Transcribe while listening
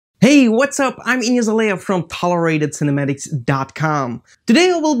Hey, what's up? I'm Alea from ToleratedCinematics.com.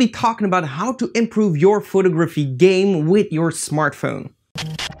 Today I will be talking about how to improve your photography game with your smartphone.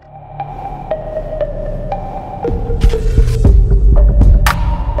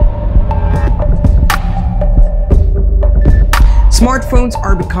 Smartphones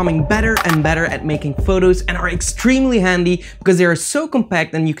are becoming better and better at making photos and are extremely handy because they are so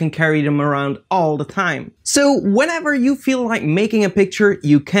compact and you can carry them around all the time. So whenever you feel like making a picture,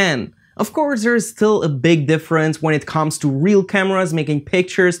 you can. Of course, there is still a big difference when it comes to real cameras making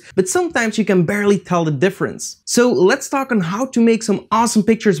pictures, but sometimes you can barely tell the difference. So let's talk on how to make some awesome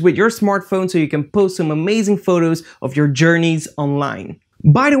pictures with your smartphone so you can post some amazing photos of your journeys online.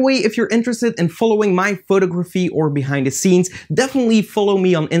 By the way, if you're interested in following my photography or behind the scenes, definitely follow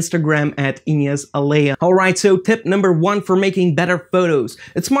me on Instagram at Alea. Alright, so tip number 1 for making better photos.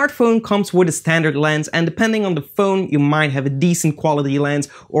 A smartphone comes with a standard lens, and depending on the phone, you might have a decent quality lens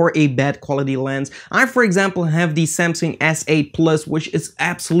or a bad quality lens. I, for example, have the Samsung S8 Plus, which is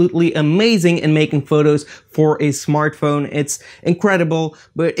absolutely amazing in making photos for a smartphone. It's incredible,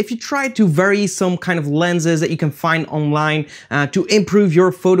 but if you try to vary some kind of lenses that you can find online to improve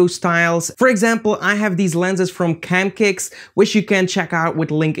your photo styles. For example, I have these lenses from Camkix, which you can check out with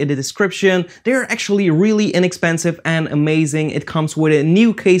the link in the description. They're actually really inexpensive and amazing. It comes with a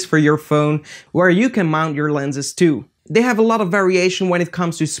new case for your phone where you can mount your lenses too. They have a lot of variation when it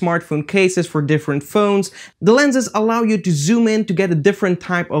comes to smartphone cases for different phones. The lenses allow you to zoom in to get a different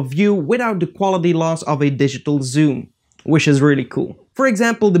type of view without the quality loss of a digital zoom, which is really cool. For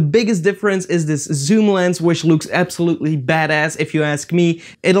example, the biggest difference is this zoom lens, which looks absolutely badass if you ask me.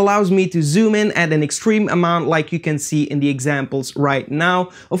 It allows me to zoom in at an extreme amount like you can see in the examples right now.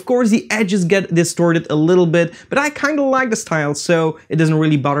 Of course, the edges get distorted a little bit, but I kind of like the style, so it doesn't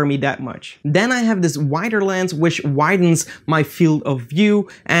really bother me that much. Then I have this wider lens, which widens my field of view,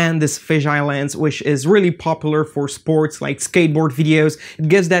 and this fisheye lens, which is really popular for sports like skateboard videos. It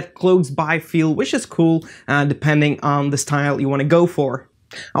gives that close-by feel, which is cool, depending on the style you want to go for.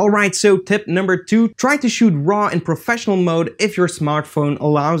 Alright, so tip number 2, try to shoot RAW in professional mode if your smartphone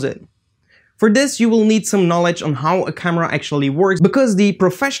allows it. For this, you will need some knowledge on how a camera actually works, because the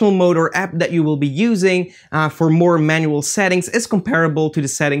professional mode or app that you will be using for more manual settings is comparable to the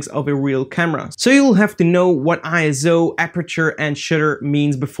settings of a real camera. So you'll have to know what ISO, aperture, and shutter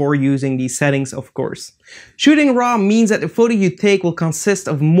means before using these settings, of course. Shooting RAW means that the photo you take will consist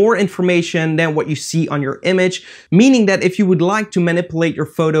of more information than what you see on your image, meaning that if you would like to manipulate your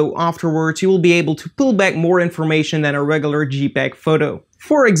photo afterwards, you will be able to pull back more information than a regular JPEG photo.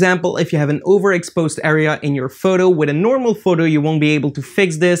 For example, if you have an overexposed area in your photo, with a normal photo you won't be able to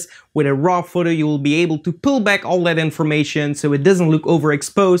fix this. With a RAW photo you will be able to pull back all that information so it doesn't look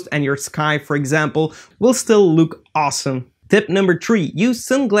overexposed, and your sky, for example, will still look awesome. Tip number 3, use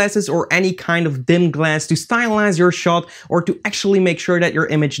sunglasses or any kind of dim glass to stylize your shot or to actually make sure that your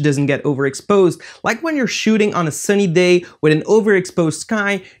image doesn't get overexposed. Like when you're shooting on a sunny day with an overexposed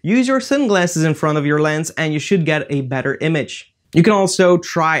sky, use your sunglasses in front of your lens and you should get a better image. You can also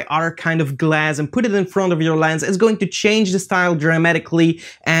try other kind of glass and put it in front of your lens. It's going to change the style dramatically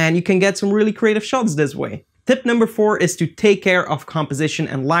and you can get some really creative shots this way. Tip number 4 is to take care of composition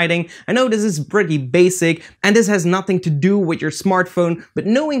and lighting. I know this is pretty basic and this has nothing to do with your smartphone, but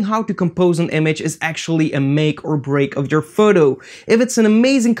knowing how to compose an image is actually a make or break of your photo. If it's an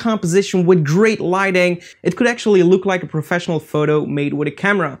amazing composition with great lighting, it could actually look like a professional photo made with a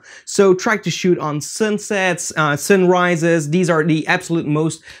camera. So try to shoot on sunsets, sunrises. These are the absolute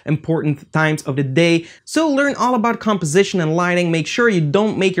most important times of the day. So learn all about composition and lighting. Make sure you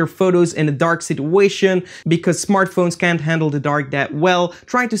don't make your photos in a dark situation, because smartphones can't handle the dark that well.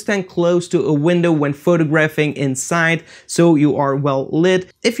 Try to stand close to a window when photographing inside so you are well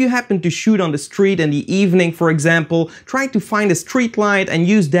lit. If you happen to shoot on the street in the evening, for example, try to find a street light and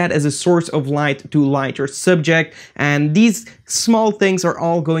use that as a source of light to light your subject. And these small things are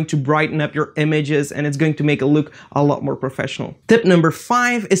all going to brighten up your images and it's going to make it look a lot more professional. Tip number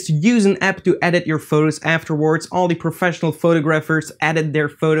 5 is to use an app to edit your photos afterwards. All the professional photographers edit their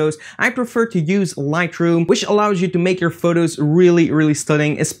photos. I prefer to use Lightroom, which allows you to make your photos really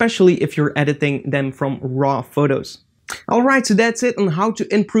stunning, especially if you're editing them from RAW photos. Alright, so that's it on how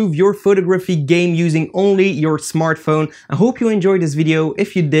to improve your photography game using only your smartphone. I hope you enjoyed this video.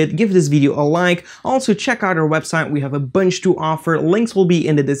 If you did, give this video a like. Also check out our website, we have a bunch to offer. Links will be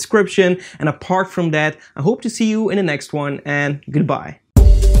in the description. And apart from that, I hope to see you in the next one, and goodbye.